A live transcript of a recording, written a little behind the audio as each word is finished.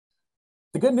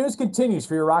The good news continues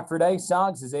for your Rockford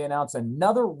IceHogs as they announce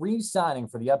another re-signing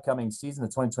for the upcoming season, the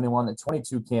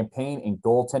 2021-22 campaign, in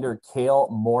goaltender Cale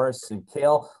Morris. And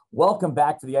Cale, welcome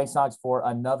back to the IceHogs for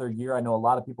another year. I know a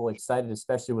lot of people are excited,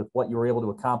 especially with what you were able to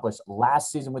accomplish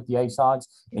last season with the IceHogs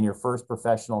in your first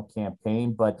professional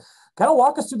campaign. But kind of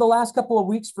walk us through the last couple of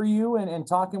weeks for you and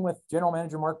talking with General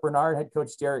Manager Mark Bernard, Head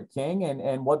Coach Derek King,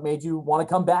 and what made you want to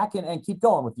come back and keep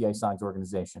going with the IceHogs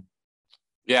organization.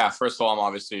 Yeah, first of all, I'm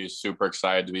obviously super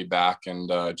excited to be back and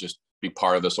just be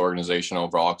part of this organization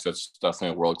overall, because it's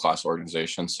definitely a world-class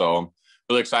organization. So I'm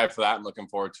really excited for that and looking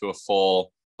forward to a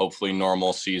full, hopefully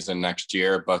normal season next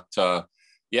year. But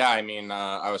yeah, I mean,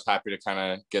 I was happy to kind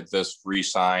of get this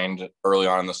re-signed early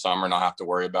on in the summer, not have to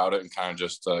worry about it and kind of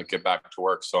just get back to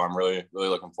work. So I'm really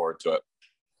looking forward to it.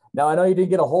 Now, I know you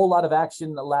didn't get a whole lot of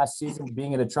action last season,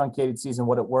 being in a truncated season,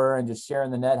 what it were, and just sharing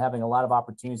the net, having a lot of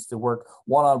opportunities to work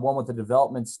one-on-one with the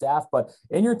development staff. But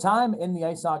in your time in the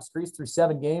IceHogs crease through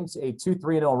 7 games, a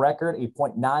 2-3-0 record, a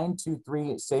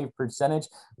 .923 save percentage,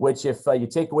 which if you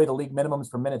take away the league minimums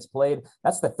for minutes played,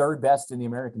 that's the 3rd best in the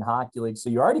American Hockey League. So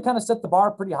you already kind of set the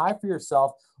bar pretty high for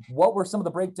yourself. What were some of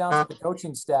the breakdowns with the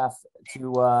coaching staff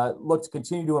to look to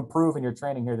continue to improve in your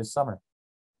training here this summer?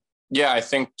 Yeah, I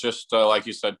think just like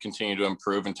you said, continue to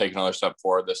improve and take another step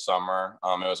forward this summer.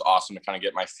 It was awesome to kind of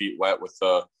get my feet wet with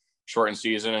the shortened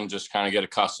season and just kind of get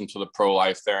accustomed to the pro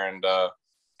life there and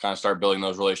kind of start building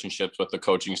those relationships with the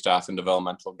coaching staff and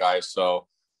developmental guys. So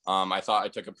I thought I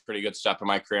took a pretty good step in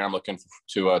my career. I'm looking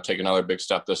to take another big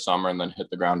step this summer and then hit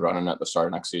the ground running at the start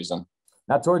of next season.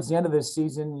 Now, towards the end of this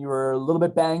season, you were a little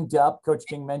bit banged up. Coach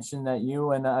King mentioned that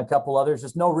you and a couple others,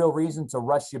 just no real reason to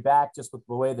rush you back just with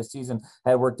the way the season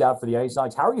had worked out for the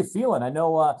IceHogs. How are you feeling? I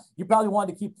know you probably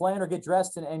wanted to keep playing or get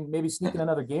dressed and maybe sneak in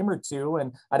another game or two,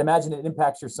 and I'd imagine it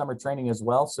impacts your summer training as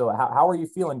well. So how are you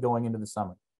feeling going into the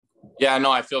summer? Yeah,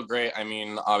 no, I feel great. I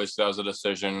mean, obviously that was a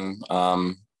decision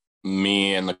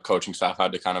me and the coaching staff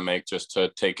had to kind of make just to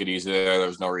take it easy there. There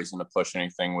was no reason to push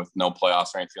anything with no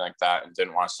playoffs or anything like that, and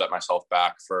didn't want to set myself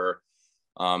back for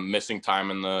missing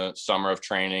time in the summer of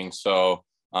training. So,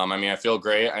 I mean, I feel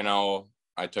great. I know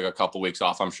I took a couple weeks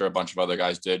off. I'm sure a bunch of other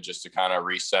guys did, just to kind of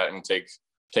reset and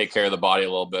take care of the body a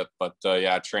little bit. But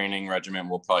yeah, training regimen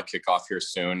will probably kick off here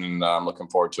soon, and I'm looking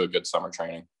forward to a good summer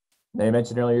training. Now, you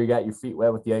mentioned earlier you got your feet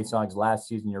wet with the IceHogs last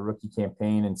season, your rookie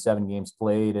campaign, and 7 games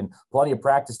played and plenty of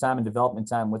practice time and development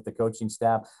time with the coaching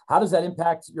staff. How does that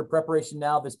impact your preparation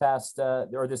now this past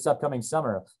or this upcoming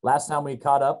summer? Last time we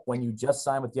caught up when you just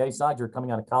signed with the IceHogs, you're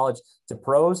coming out of college to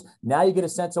pros. Now you get a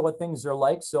sense of what things are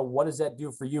like. So what does that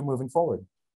do for you moving forward?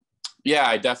 Yeah,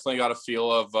 I definitely got a feel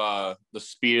of the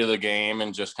speed of the game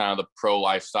and just kind of the pro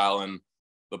lifestyle and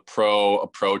the pro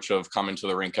approach of coming to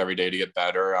the rink every day to get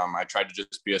better. I tried to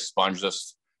just be a sponge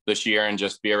this year and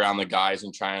just be around the guys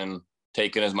and try and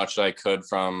take in as much as I could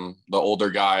from the older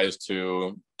guys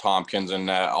to Tompkins and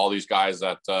all these guys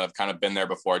that have kind of been there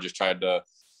before. I just tried to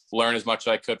learn as much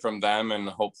as I could from them and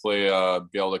hopefully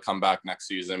be able to come back next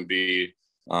season, be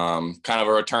kind of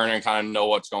a returner and kind of know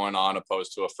what's going on,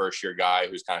 opposed to a first-year guy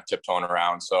who's kind of tiptoeing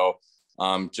around. So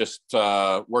just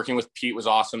working with Pete was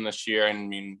awesome this year. And I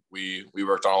mean, we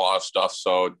worked on a lot of stuff.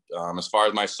 So as far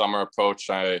as my summer approach,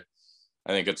 I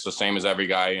think it's the same as every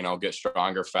guy, you know, get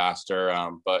stronger, faster.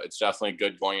 But it's definitely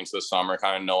good going into the summer,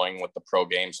 kind of knowing what the pro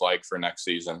game's like for next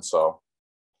season. So.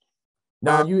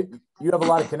 Now, you have a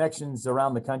lot of connections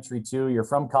around the country, too. You're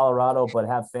from Colorado, but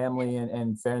have family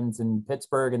and friends in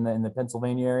Pittsburgh and in the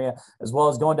Pennsylvania area, as well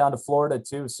as going down to Florida,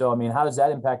 too. So, I mean, how does that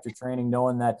impact your training,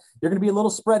 knowing that you're going to be a little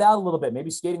spread out a little bit,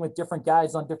 maybe skating with different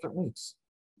guys on different weeks?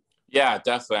 Yeah,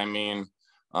 definitely. I mean,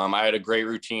 I had a great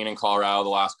routine in Colorado the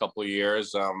last couple of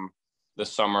years.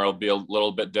 This summer will be a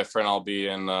little bit different. I'll be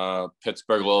in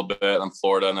Pittsburgh a little bit, and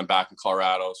Florida, and then back in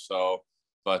Colorado. So,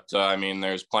 but I mean,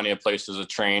 there's plenty of places to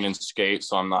train and skate,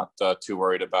 so I'm not too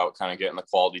worried about kind of getting the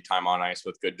quality time on ice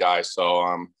with good guys.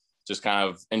 So just kind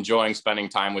of enjoying spending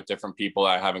time with different people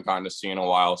that I haven't gotten to see in a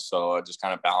while. So just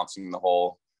kind of balancing the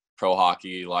whole pro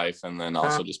hockey life and then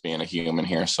also just being a human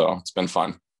here. So it's been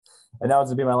fun. And that was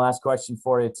going to be my last question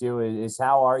for you, too, is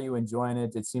how are you enjoying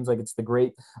it? It seems like it's the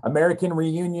great American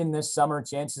reunion this summer,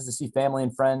 chances to see family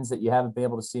and friends that you haven't been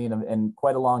able to see in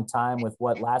quite a long time with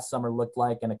what last summer looked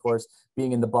like and, of course,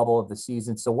 being in the bubble of the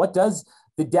season. So what does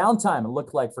the downtime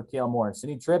look like for Cale Morris?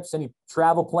 Any trips, any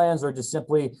travel plans, or just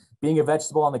simply being a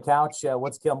vegetable on the couch?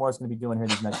 What's Cale Morris going to be doing here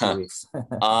these next few weeks?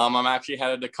 I'm actually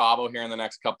headed to Cabo here in the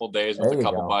next couple of days with a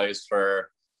couple buddies for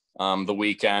the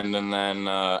weekend, and then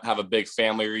have a big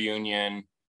family reunion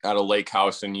at a lake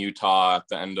house in Utah at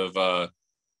the end of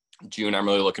June. I'm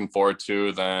really looking forward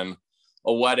to. Then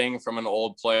a wedding from an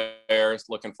old player.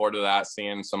 Looking forward to that,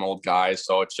 seeing some old guys.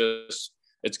 So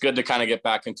it's good to kind of get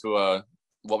back into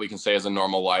what we can say is a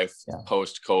normal life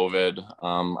post COVID.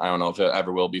 I don't know if it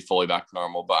ever will be fully back to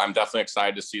normal, but I'm definitely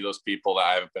excited to see those people that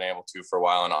I haven't been able to for a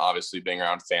while. And obviously being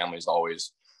around family is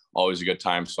always a good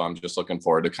time. So I'm just looking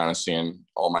forward to kind of seeing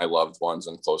all my loved ones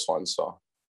and close ones. So.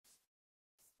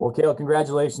 Well, Cale,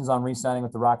 congratulations on re-signing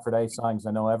with the Rockford IceHogs.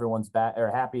 I know everyone's back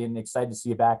or happy and excited to see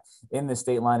you back in the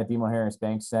state line at BMO Harris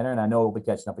Bank Center. And I know we'll be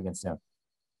catching up again soon.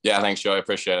 Yeah, thanks, Joe. I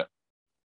appreciate it.